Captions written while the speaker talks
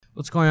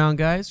What's going on,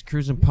 guys?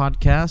 Cruising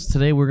Podcast.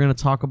 Today we're going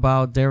to talk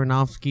about Darren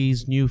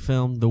Aronofsky's new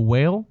film, The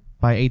Whale,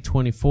 by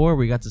A24.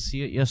 We got to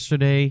see it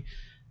yesterday,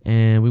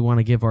 and we want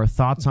to give our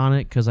thoughts on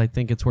it because I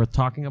think it's worth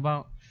talking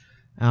about.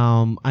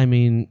 I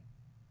mean,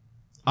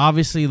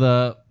 obviously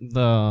I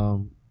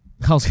was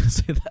going to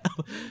say that.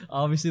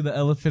 Obviously the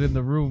elephant in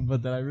the room,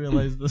 but then I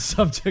realized the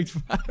subject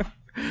matter.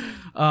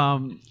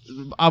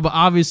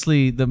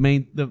 Obviously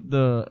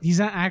the he's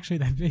not actually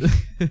that big.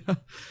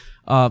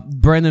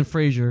 Brendan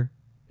Fraser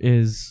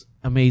is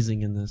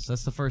amazing in this.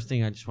 That's the first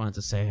thing I just wanted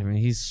to say. I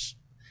mean,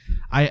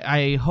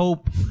 I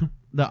hope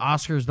the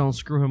Oscars don't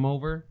screw him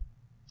over,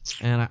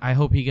 and I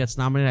hope he gets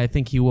nominated. I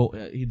think he will.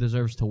 He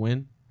deserves to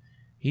win.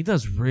 He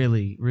does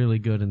really, really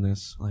good in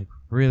this. Like,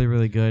 really,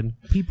 really good.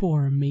 People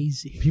are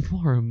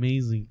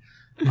amazing.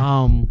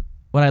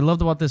 What I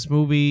loved about this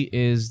movie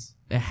is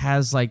it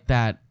has like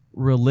that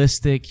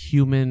realistic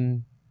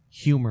human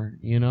humor.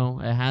 You know,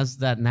 it has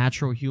that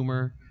natural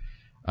humor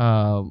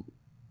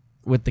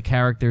with the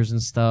characters and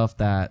stuff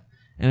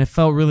and it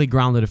felt really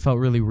grounded. It felt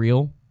really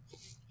real.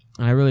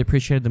 And I really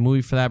appreciated the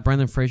movie for that.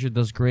 Brendan Fraser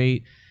does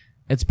great.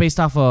 It's based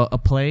off a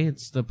play.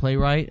 It's the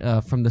playwright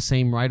from the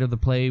same writer of the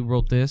play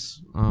wrote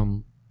this.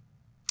 And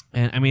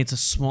I mean, it's a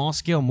small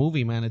scale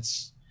movie, man.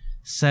 It's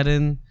set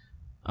in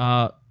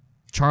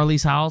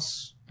Charlie's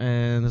house,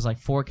 and there's like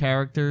 4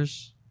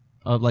 characters,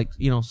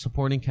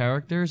 supporting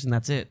characters, and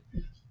that's it.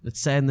 It's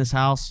set in this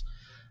house,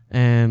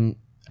 and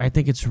I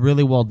think it's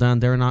really well done.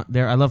 They're not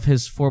there. I love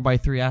his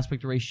 4:3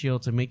 aspect ratio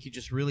to make you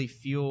just really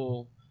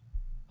feel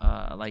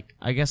like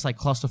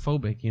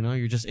claustrophobic. You know,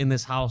 you're just in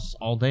this house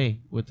all day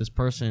with this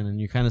person,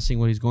 and you're kind of seeing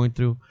what he's going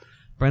through.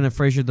 Brendan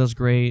Fraser does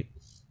great.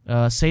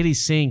 Sadie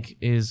Sink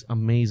is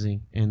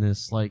amazing in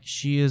this. Like,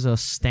 she is a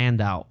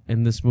standout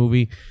in this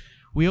movie.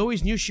 We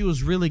always knew she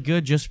was really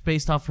good just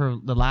based off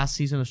the last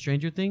season of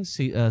Stranger Things,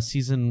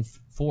 season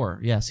 4.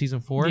 Yeah, season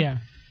 4. Yeah,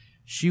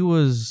 she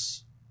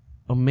was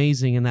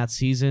amazing in that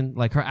season.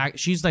 Like,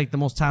 she's like the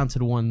most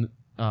talented one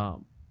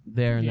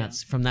there, and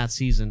that's from that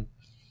season.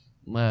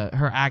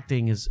 Her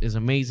acting is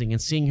amazing,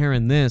 and seeing her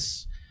in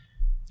this,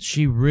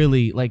 she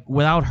really, like,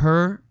 without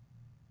her,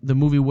 the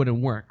movie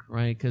wouldn't work,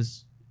 right?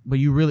 Because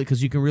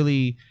you can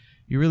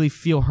really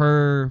feel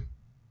her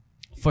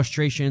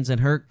frustrations,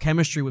 and her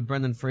chemistry with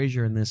Brendan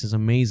Fraser in this is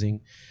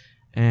amazing.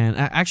 And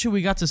actually,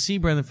 we got to see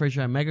Brendan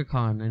Fraser at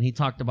MegaCon, and he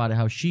talked about it,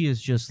 how she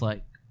is just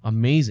like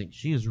amazing.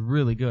 She is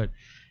really good.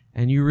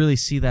 And you really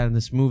see that in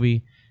this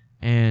movie,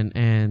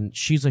 and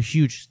she's a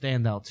huge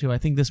standout too. I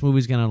think this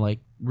movie's gonna like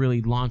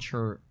really launch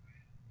her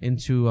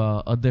into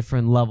a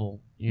different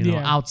level,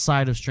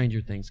 outside of Stranger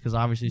Things, because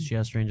obviously she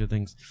has Stranger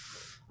Things.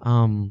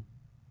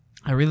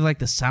 I really like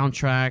the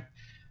soundtrack.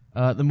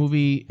 The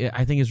movie,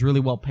 I think, is really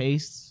well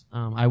paced.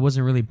 I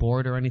wasn't really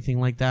bored or anything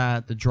like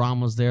that. The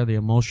drama's there, the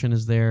emotion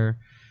is there,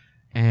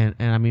 and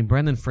I mean,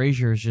 Brendan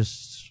Fraser is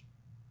just,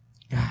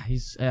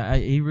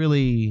 he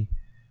really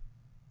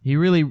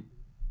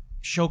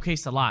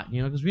showcased a lot,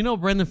 because we know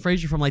Brendan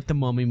Fraser from like the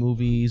Mummy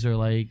movies or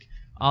like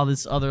all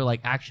this other like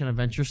action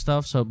adventure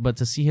stuff. So, but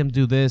to see him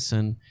do this,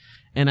 and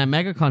at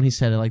MegaCon he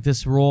said it, like,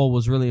 this role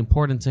was really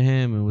important to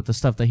him, and with the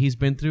stuff that he's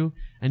been through,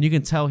 and you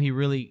can tell he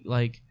really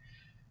like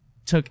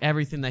took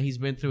everything that he's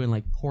been through and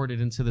like poured it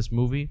into this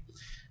movie.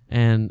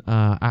 And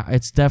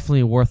it's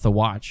definitely worth a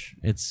watch.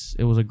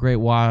 It was a great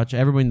watch.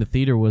 Everybody in the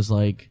theater was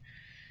like,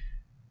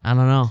 I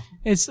don't know.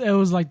 It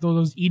was like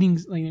those eating,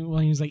 like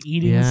when he was like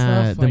eating and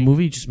stuff. The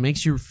movie just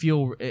makes you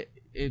feel.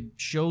 It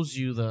shows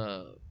you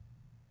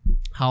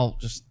how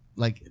just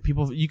like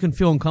people, you can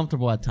feel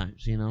uncomfortable at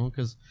times,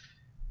 because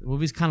the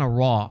movie's kind of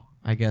raw,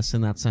 I guess,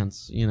 in that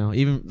sense.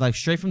 Even like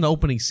straight from the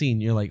opening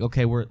scene, you're like,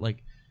 okay, we're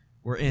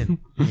in.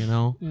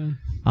 Yeah.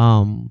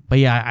 But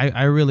yeah,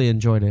 I really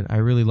enjoyed it. I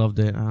really loved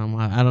it.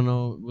 I don't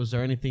know. Was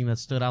there anything that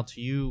stood out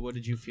to you? What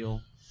did you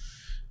feel?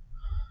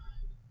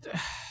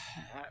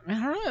 Man,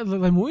 I don't know.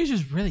 The movie's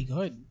just really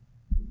good.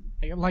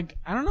 Like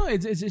I don't know.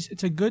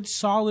 It's a good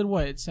solid.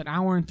 It's an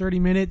hour and 30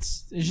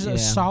 minutes. It's just a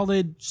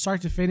solid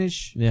start to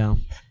finish. Yeah.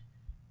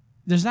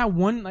 There's not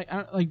one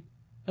it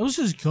was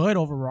just good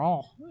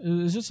overall. It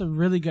was just a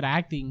really good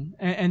acting,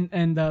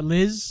 and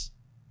Liz,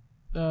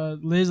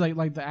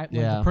 like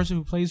the person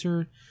who plays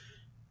her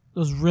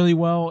does really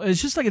well.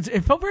 It's just like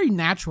it felt very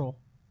natural.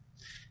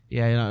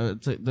 Yeah,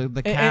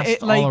 the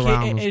cast all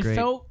around was great.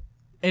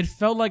 It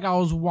felt like I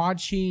was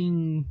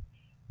watching.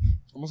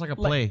 Almost like a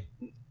play.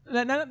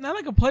 Not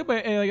like a play,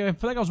 but I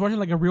feel like I was watching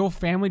like a real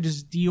family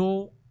just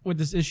deal with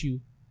this issue.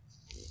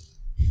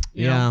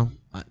 Yeah.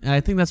 And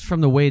I think that's from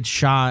the way it's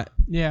shot.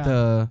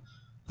 Yeah.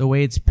 The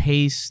way it's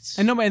paced.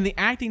 And the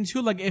acting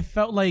too, like it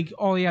felt like,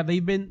 oh yeah,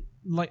 they've been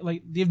like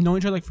they've known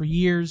each other like for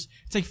years.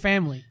 It's like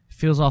family. It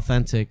feels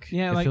authentic.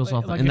 Yeah, it feels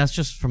authentic. And that's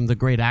just from the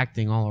great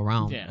acting all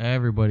around. Yeah.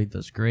 Everybody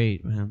does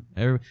great, man.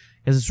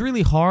 Because it's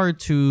really hard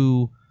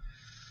to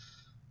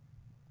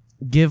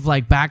give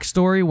like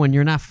backstory when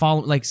you're not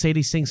following, like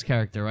Sadie Sink's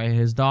character, right?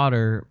 His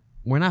daughter,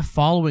 we're not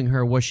following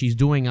her, what she's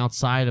doing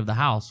outside of the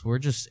house. We're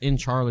just in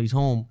Charlie's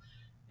home.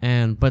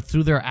 But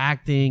through their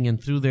acting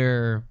and through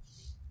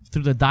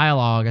through the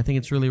dialogue, I think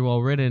it's really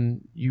well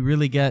written.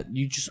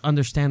 You just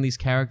understand these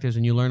characters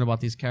and you learn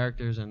about these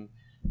characters and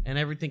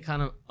everything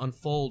kind of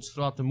unfolds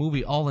throughout the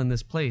movie, all in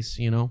this place,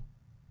 you know.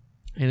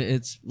 And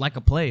it's like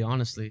a play,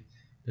 honestly.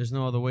 There's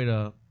no other way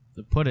to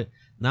put it.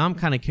 Now I'm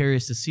kind of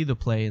curious to see the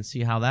play and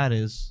see how that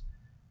is.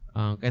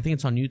 I think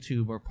it's on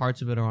YouTube, or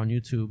parts of it are on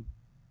YouTube.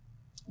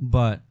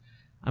 But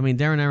I mean,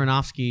 Darren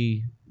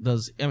Aronofsky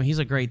he's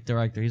a great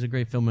director. He's a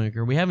great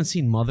filmmaker. We haven't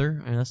seen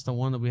Mother, and that's the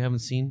one that we haven't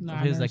seen of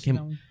his. That came,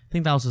 I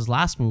think that was his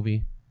last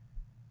movie,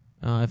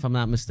 if I'm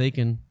not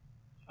mistaken.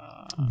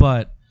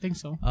 But I think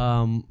so.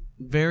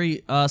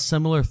 Very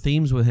similar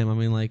themes with him. I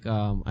mean, like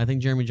I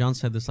think Jeremy Jahns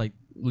said this. Like,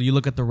 you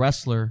look at The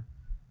Wrestler,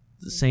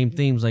 the same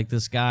themes. Like,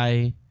 this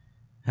guy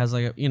has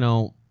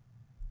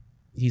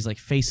he's like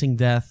facing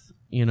death,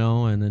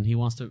 and then he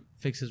wants to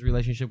fix his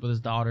relationship with his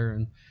daughter,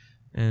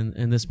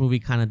 and this movie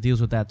kind of deals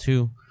with that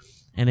too.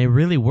 And it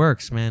really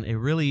works, man. It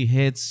really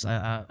hits.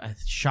 I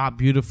shot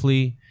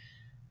beautifully,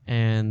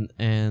 and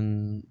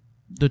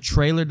the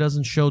trailer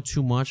doesn't show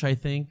too much, I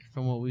think,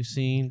 from what we've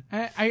seen.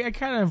 I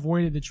kind of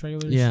avoided the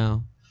trailers. Yeah.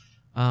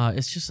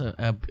 It's just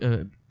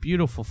a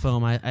beautiful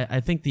film. I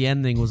think the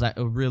ending was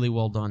really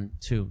well done,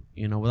 too.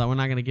 We're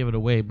not going to give it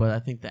away, but I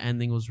think the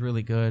ending was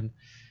really good,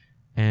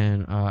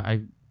 and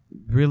I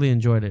really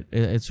enjoyed it.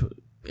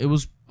 It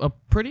was a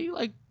pretty,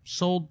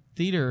 sold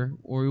theater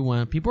where we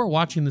went. People are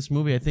watching this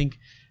movie. I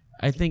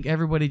think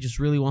everybody just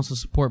really wants to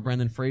support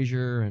Brendan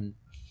Fraser,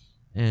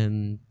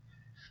 and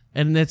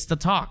it's the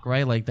talk,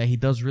 right? Like, that he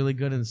does really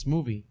good in this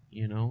movie,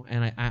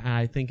 and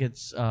I think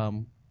it's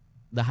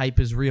the hype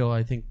is real.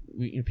 I think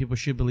people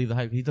should believe the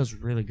hype. He does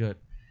really good.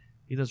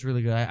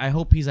 I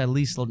hope he's at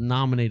least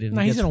nominated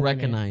and gets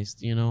recognized.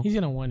 He's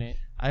gonna win it.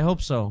 I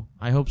hope so.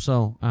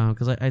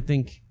 Because I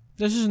think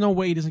there's just no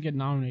way he doesn't get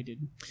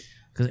nominated.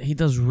 Because he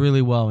does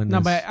really well in this.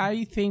 No, but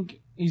I think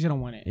he's gonna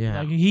win it.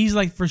 Yeah, he's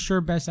for sure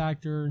best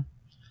actor.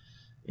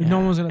 Yeah. No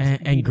one's gonna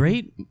and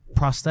great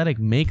prosthetic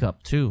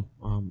makeup too.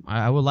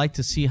 I would like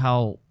to see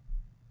how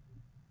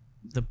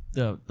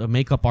the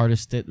makeup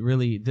artist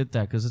really did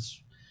that, because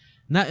it's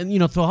not,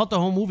 throughout the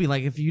whole movie.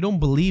 Like, if you don't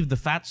believe the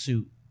fat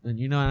suit, then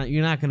you're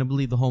not gonna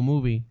believe the whole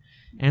movie.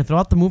 And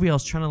throughout the movie, I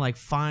was trying to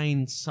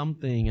find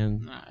something,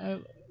 and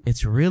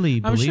it's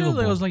really believable. I'm sure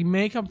there was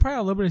makeup, probably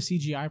a little bit of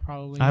CGI,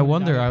 probably. I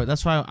wonder.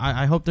 That's why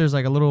I hope there's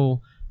a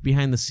little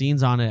behind the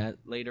scenes on it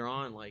later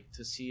on,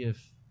 to see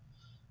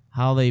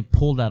how they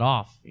pulled that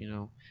off,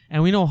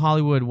 And we know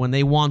Hollywood, when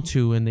they want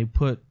to and they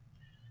put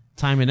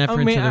time and effort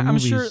into their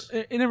movies. I'm sure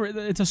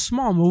it's a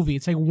small movie.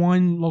 It's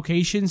one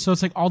location, so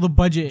it's all the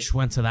budget just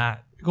went to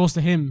that. Goes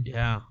to him.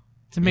 Yeah.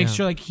 To make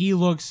sure he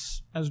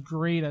looks as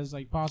great as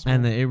possible.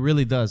 And it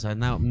really does. And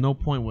now no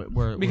point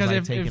where because it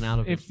was taken out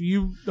of it. If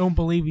you don't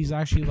believe he's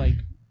actually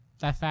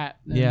that fat,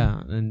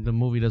 then and the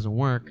movie doesn't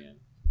work. Yeah.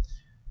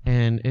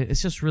 And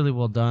it's just really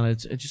well done.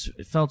 It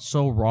felt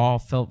so raw,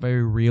 felt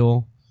very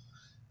real.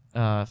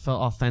 Felt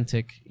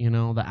authentic,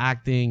 the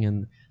acting,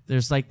 and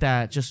there's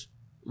that just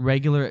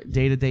regular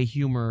day-to-day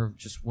humor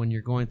just when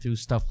you're going through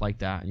stuff like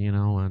that,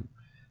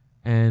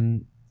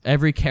 and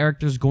every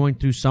character's going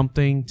through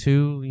something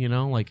too,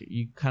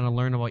 you kind of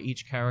learn about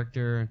each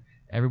character.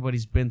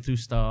 Everybody's been through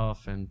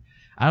stuff, and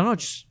I don't know,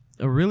 just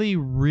a really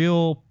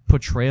real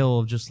portrayal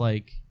of just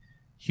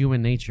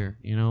human nature,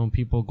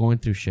 people going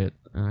through shit.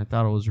 And I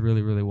thought it was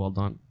really, really well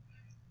done.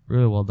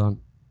 Really well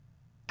done.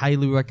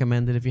 Highly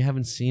recommend it if you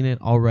haven't seen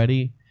it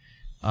already.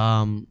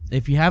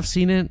 If you have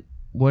seen it,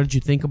 what did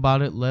you think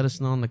about it? Let us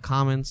know in the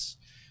comments.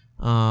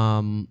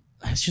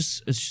 It's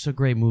just a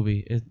great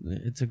movie.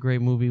 It's a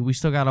great movie. We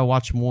still gotta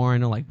watch more. I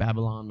know,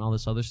 Babylon and all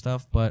this other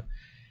stuff, but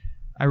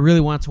I really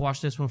wanted to watch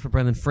this one for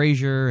Brendan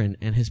Fraser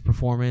and his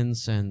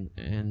performance and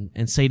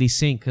Sadie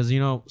Sink, because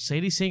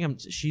Sadie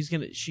Sink, she's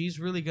gonna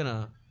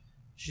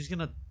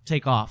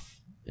take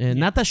off, and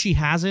not that she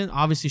hasn't.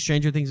 Obviously,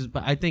 Stranger Things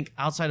but I think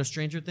outside of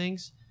Stranger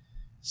Things,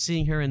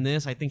 seeing her in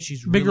this, I think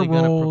she's really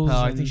going to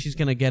propel. I think she's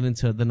going to get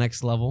into the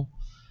next level,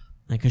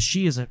 because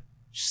she is a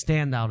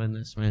standout in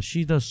this, man.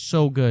 She does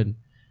so good,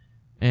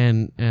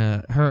 and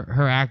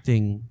her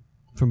acting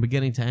from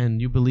beginning to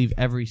end, you believe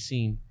every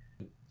scene.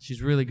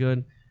 She's really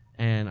good,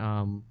 and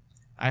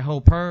I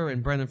hope her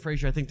and Brendan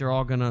Fraser, I think they're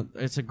all gonna.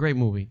 It's a great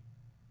movie,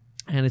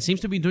 and it seems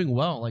to be doing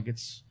well.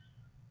 It's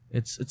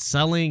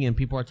selling, and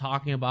people are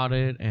talking about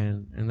it,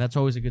 and that's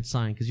always a good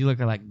sign, because you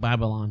look at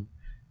Babylon.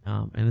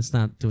 And it's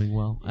not doing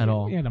well at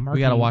all. Yeah, we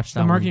gotta watch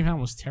that. The marketing plan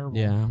was terrible.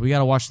 Yeah, we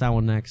gotta watch that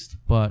one next.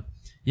 But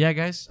yeah,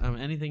 guys,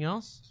 anything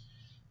else?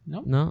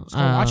 Nope. No. Just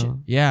go watch it.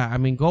 Yeah, I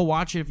mean, go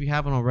watch it if you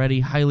haven't already.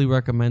 Highly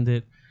recommend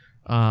it.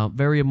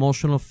 Very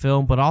emotional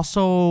film, but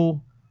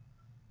also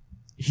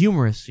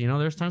humorous.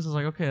 There's times it's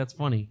okay, that's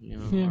funny.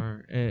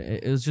 Or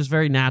it was just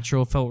very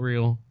natural, felt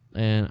real,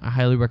 and I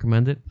highly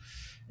recommend it.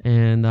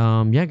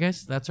 And yeah,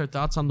 guys, that's our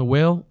thoughts on The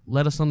Whale.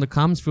 Let us know in the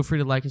comments. Feel free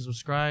to like and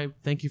subscribe.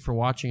 Thank you for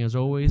watching as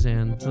always,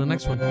 and to the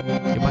next one.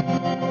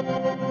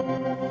 Goodbye.